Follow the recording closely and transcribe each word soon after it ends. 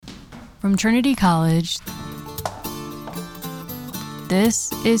From Trinity College,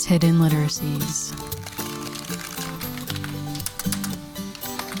 this is Hidden Literacies.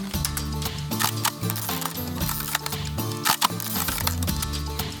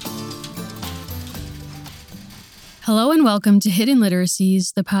 Hello and welcome to Hidden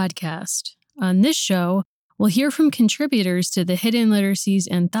Literacies, the podcast. On this show, we'll hear from contributors to the Hidden Literacies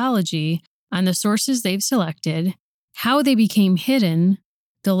anthology on the sources they've selected, how they became hidden,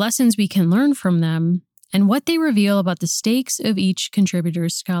 the lessons we can learn from them, and what they reveal about the stakes of each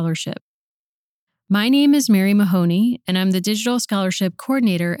contributor's scholarship. My name is Mary Mahoney, and I'm the Digital Scholarship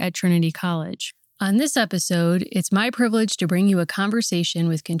Coordinator at Trinity College. On this episode, it's my privilege to bring you a conversation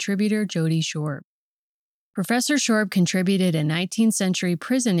with contributor Jodi Schorb. Professor Schorb contributed a 19th century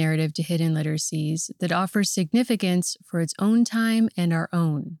prison narrative to Hidden Literacies that offers significance for its own time and our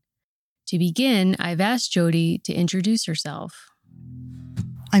own. To begin, I've asked Jodi to introduce herself.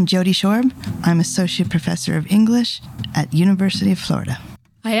 I'm Jodi Schorb. I'm Associate Professor of English at University of Florida.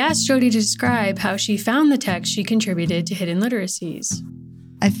 I asked Jodi to describe how she found the text she contributed to Hidden Literacies.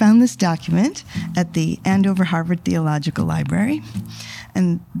 I found this document at the Andover Harvard Theological Library,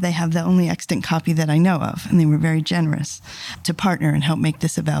 and they have the only extant copy that I know of, and they were very generous to partner and help make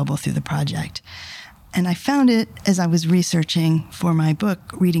this available through the project. And I found it as I was researching for my book,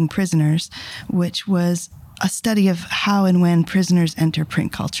 Reading Prisoners, which was a study of how and when prisoners enter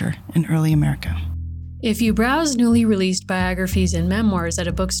print culture in early America. If you browse newly released biographies and memoirs at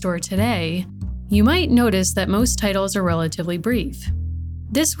a bookstore today, you might notice that most titles are relatively brief.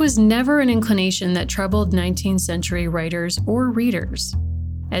 This was never an inclination that troubled 19th century writers or readers.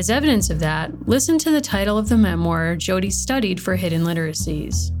 As evidence of that, listen to the title of the memoir Jodi studied for Hidden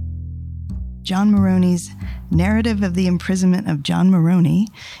Literacies. John Maroney's Narrative of the Imprisonment of John Maroney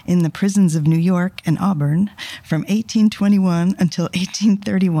in the Prisons of New York and Auburn from 1821 until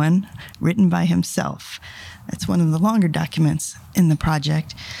 1831, written by himself. That's one of the longer documents in the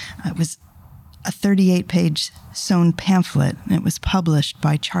project. It was a 38-page sewn pamphlet, and it was published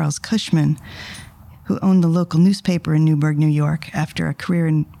by Charles Cushman, who owned the local newspaper in Newburgh, New York, after a career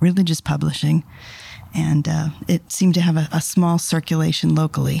in religious publishing. And it seemed to have a small circulation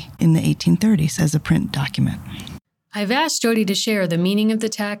locally in the 1830s as a print document. I've asked Jodi to share the meaning of the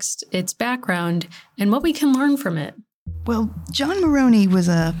text, its background, and what we can learn from it. Well, John Maroney was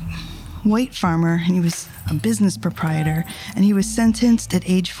a white farmer, and he was a business proprietor, and he was sentenced at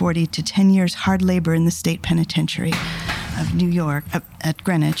age 40 to 10 years hard labor in the state penitentiary of New York, at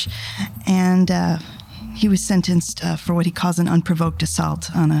Greenwich. And he was sentenced for what he calls an unprovoked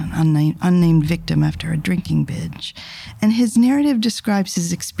assault on an unnamed victim after a drinking binge. And his narrative describes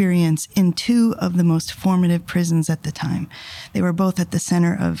his experience in two of the most formative prisons at the time. They were both at the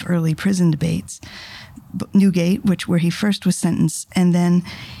center of early prison debates. Newgate, where he first was sentenced, and then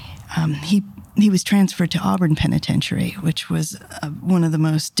he was transferred to Auburn Penitentiary, which was one of the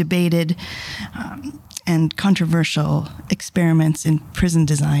most debated and controversial experiments in prison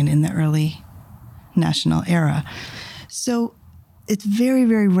design in the early national era. So it's very,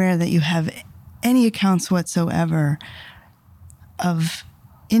 very rare that you have any accounts whatsoever of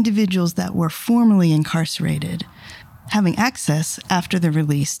individuals that were formerly incarcerated having access after their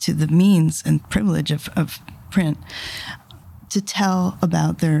release to the means and privilege of print to tell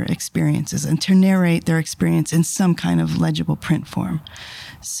about their experiences and to narrate their experience in some kind of legible print form.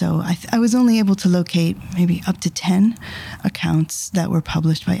 So I was only able to locate maybe up to 10 accounts that were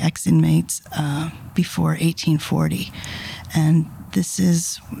published by ex-inmates before 1840, and this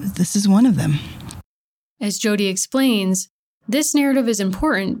is one of them. As Jodi explains, this narrative is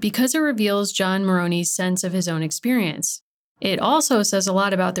important because it reveals John Maroney's sense of his own experience. It also says a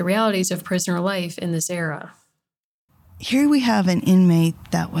lot about the realities of prisoner life in this era. Here we have an inmate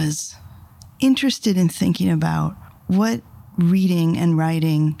that was interested in thinking about what reading and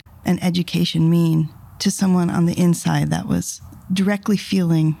writing and education mean to someone on the inside that was directly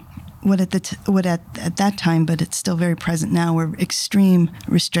feeling what at that time, but it's still very present now, were extreme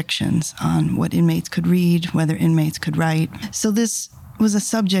restrictions on what inmates could read, whether inmates could write. So this was a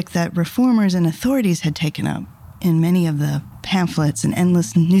subject that reformers and authorities had taken up in many of the pamphlets and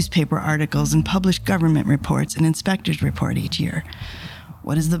endless newspaper articles and published government reports and inspectors' report each year.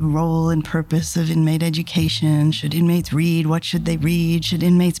 What is the role and purpose of inmate education? Should inmates read? What should they read? Should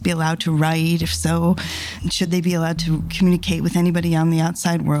inmates be allowed to write? If so, should they be allowed to communicate with anybody on the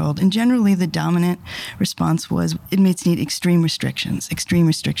outside world? And generally, the dominant response was inmates need extreme restrictions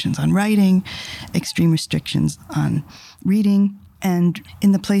on writing, extreme restrictions on reading. And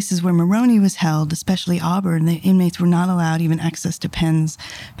in the places where Maroney was held, especially Auburn, the inmates were not allowed even access to pens,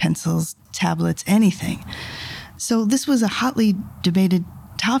 pencils, tablets, anything. So this was a hotly debated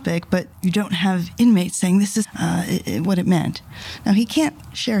topic, but you don't have inmates saying this is what it meant. Now, he can't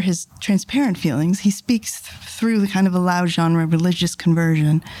share his transparent feelings. He speaks through the kind of a loud genre, religious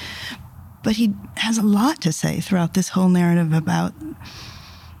conversion, but he has a lot to say throughout this whole narrative about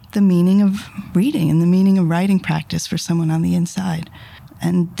the meaning of reading and the meaning of writing practice for someone on the inside.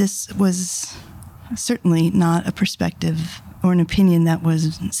 And this was certainly not a perspective or an opinion that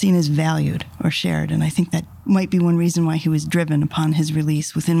was seen as valued or shared. And I think that might be one reason why he was driven upon his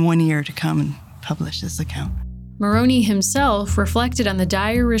release within 1 year to come and publish this account. Maroney himself reflected on the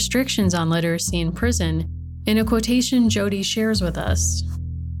dire restrictions on literacy in prison in a quotation Jodi shares with us.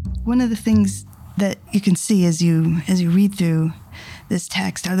 One of the things that you can see as you read through this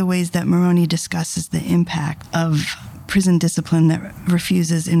text are the ways that Maroney discusses the impact of prison discipline that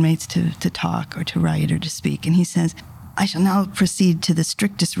refuses inmates to talk or to write or to speak. And he says, I shall now proceed to the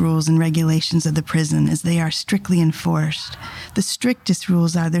strictest rules and regulations of the prison as they are strictly enforced. The strictest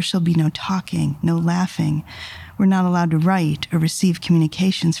rules are there shall be no talking, no laughing. We're not allowed to write or receive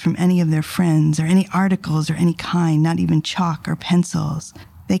communications from any of their friends or any articles or any kind, not even chalk or pencils.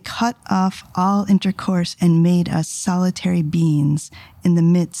 They cut off all intercourse and made us solitary beings in the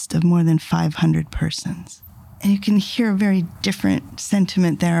midst of more than 500 persons. And you can hear a very different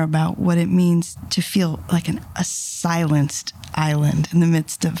sentiment there about what it means to feel like a silenced island in the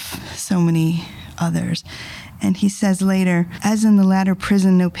midst of so many others. And he says later, as in the latter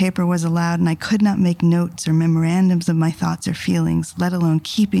prison, no paper was allowed, and I could not make notes or memorandums of my thoughts or feelings, let alone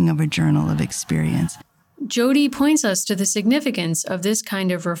keeping of a journal of experience. Jodi points us to the significance of this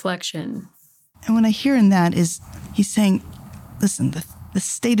kind of reflection. And what I hear in that is he's saying, listen, the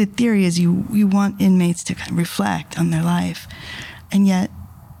stated theory is you want inmates to kind of reflect on their life, and yet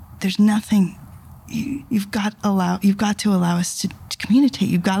there's nothing. You've got to allow us to communicate.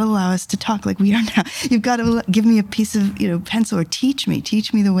 You've got to allow us to talk like we are now. You've got to give me a piece of pencil or teach me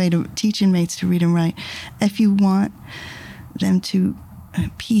the way to teach inmates to read and write. If you want them to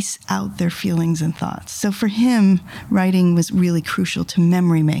piece out their feelings and thoughts. So for him, writing was really crucial to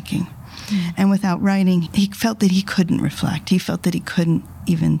memory making. And without writing, he felt that he couldn't reflect. He felt that he couldn't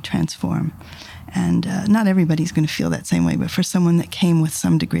even transform. And not everybody's going to feel that same way, but for someone that came with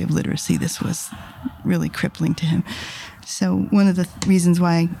some degree of literacy, this was really crippling to him. So one of the reasons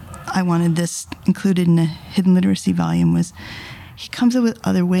why I wanted this included in a hidden literacy volume was he comes up with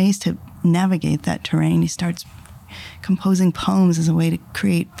other ways to navigate that terrain. He starts composing poems as a way to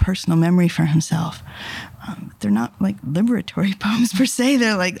create personal memory for himself. They're not like liberatory poems per se.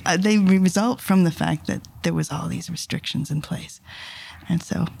 They're like, they result from the fact that there was all these restrictions in place. And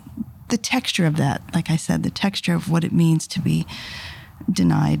so the texture of that, like I said, the texture of what it means to be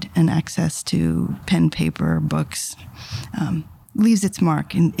denied an access to pen, paper, books, leaves its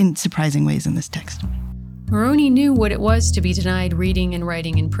mark in surprising ways in this text. Maroney knew what it was to be denied reading and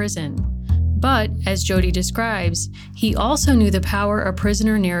writing in prison. But, as Jodi describes, he also knew the power a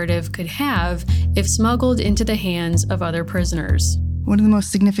prisoner narrative could have if smuggled into the hands of other prisoners. One of the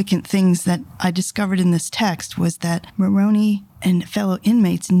most significant things that I discovered in this text was that Maroney and fellow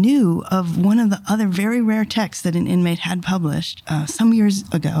inmates knew of one of the other very rare texts that an inmate had published some years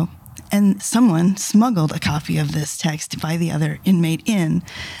ago. And someone smuggled a copy of this text by the other inmate in.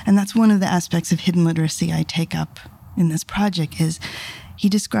 And that's one of the aspects of hidden literacy I take up in this project is he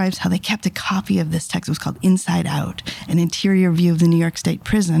describes how they kept a copy of this text. It was called Inside Out, an interior view of the New York State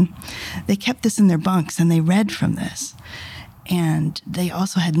prison. They kept this in their bunks and they read from this. And they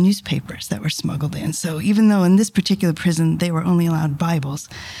also had newspapers that were smuggled in. So even though in this particular prison they were only allowed Bibles,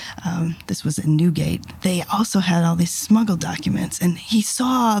 this was in Newgate, they also had all these smuggled documents. And he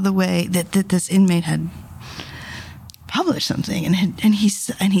saw the way that this inmate had published something, and he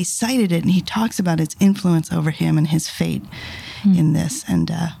cited it, and he talks about its influence over him and his fate in this. And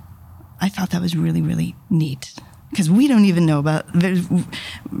I thought that was really, really neat. Because we don't even know about,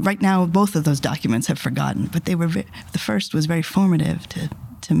 right now, both of those documents have forgotten, but they were, the first was very formative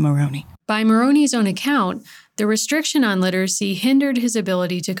to Maroney. By Maroney's own account, the restriction on literacy hindered his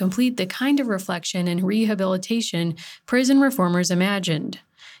ability to complete the kind of reflection and rehabilitation prison reformers imagined.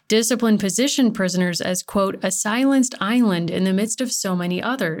 Discipline positioned prisoners as, quote, a silenced island in the midst of so many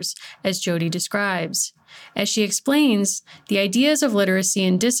others, as Jodi describes. As she explains, the ideas of literacy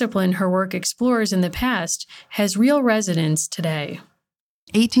and discipline her work explores in the past has real resonance today.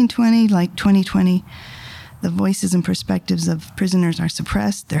 1820, like 2020, the voices and perspectives of prisoners are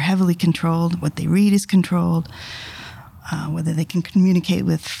suppressed. They're heavily controlled. What they read is controlled. Whether they can communicate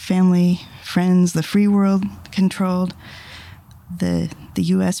with family, friends, the free world, controlled. The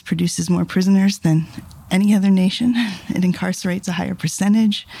U.S. produces more prisoners than any other nation. It incarcerates a higher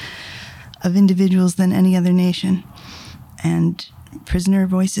percentage of individuals than any other nation. And prisoner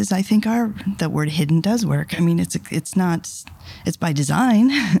voices, I think, the word hidden does work. I mean, it's by design.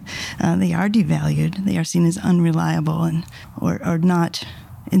 They are devalued. They are seen as unreliable or not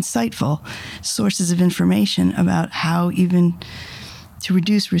insightful sources of information about how even to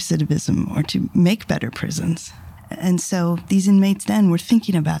reduce recidivism or to make better prisons. And so these inmates then were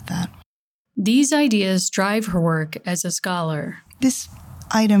thinking about that. These ideas drive her work as a scholar. This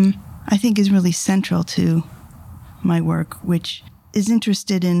item, I think, is really central to my work, which is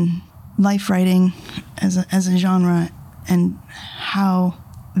interested in life writing as a genre and how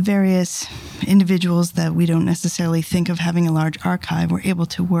various individuals that we don't necessarily think of having a large archive were able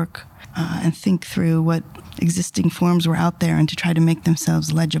to work and think through what existing forms were out there and to try to make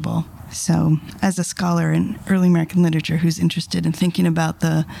themselves legible. So as a scholar in early American literature who's interested in thinking about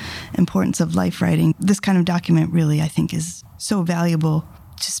the importance of life writing, this kind of document really, I think, is so valuable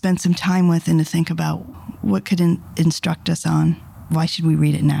to spend some time with and to think about what could instruct us on why should we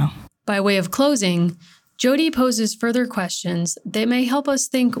read it now. By way of closing, Jodi poses further questions that may help us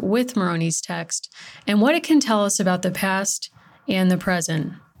think with Moroney's text and what it can tell us about the past and the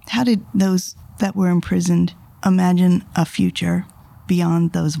present. How did those that were imprisoned imagine a future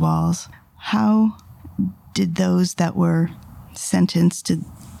beyond those walls? How did those that were sentenced to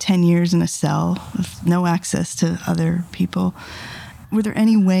 10 years in a cell with no access to other people, were there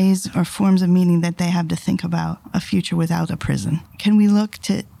any ways or forms of meaning that they have to think about a future without a prison? Can we look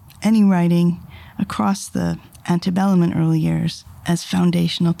to any writing across the antebellum and early years as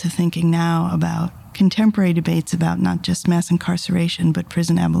foundational to thinking now about contemporary debates about not just mass incarceration, but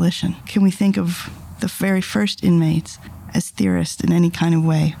prison abolition? Can we think of the very first inmates as theorists in any kind of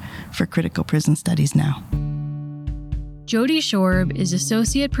way for critical prison studies now? Jodi Schorb is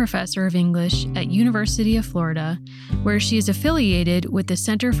Associate Professor of English at University of Florida, where she is affiliated with the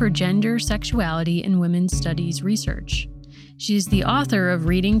Center for Gender, Sexuality, and Women's Studies Research. She is the author of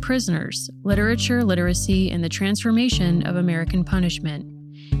Reading Prisoners, Literature, Literacy, and the Transformation of American Punishment,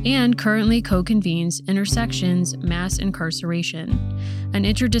 and currently co-convenes Intersections Mass Incarceration, an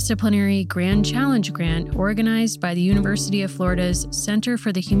interdisciplinary Grand Challenge grant organized by the University of Florida's Center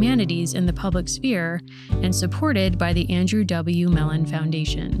for the Humanities in the Public Sphere and supported by the Andrew W. Mellon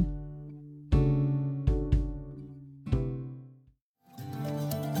Foundation.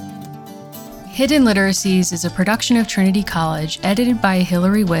 Hidden Literacies is a production of Trinity College, edited by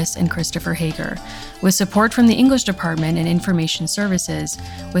Hilary Wiss and Christopher Hager, with support from the English Department and Information Services,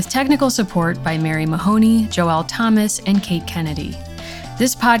 with technical support by Mary Mahoney, Joelle Thomas, and Kate Kennedy.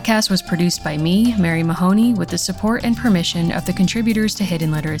 This podcast was produced by me, Mary Mahoney, with the support and permission of the contributors to Hidden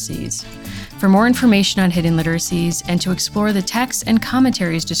Literacies. For more information on Hidden Literacies and to explore the texts and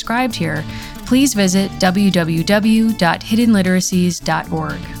commentaries described here, please visit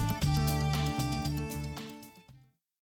www.hiddenliteracies.org.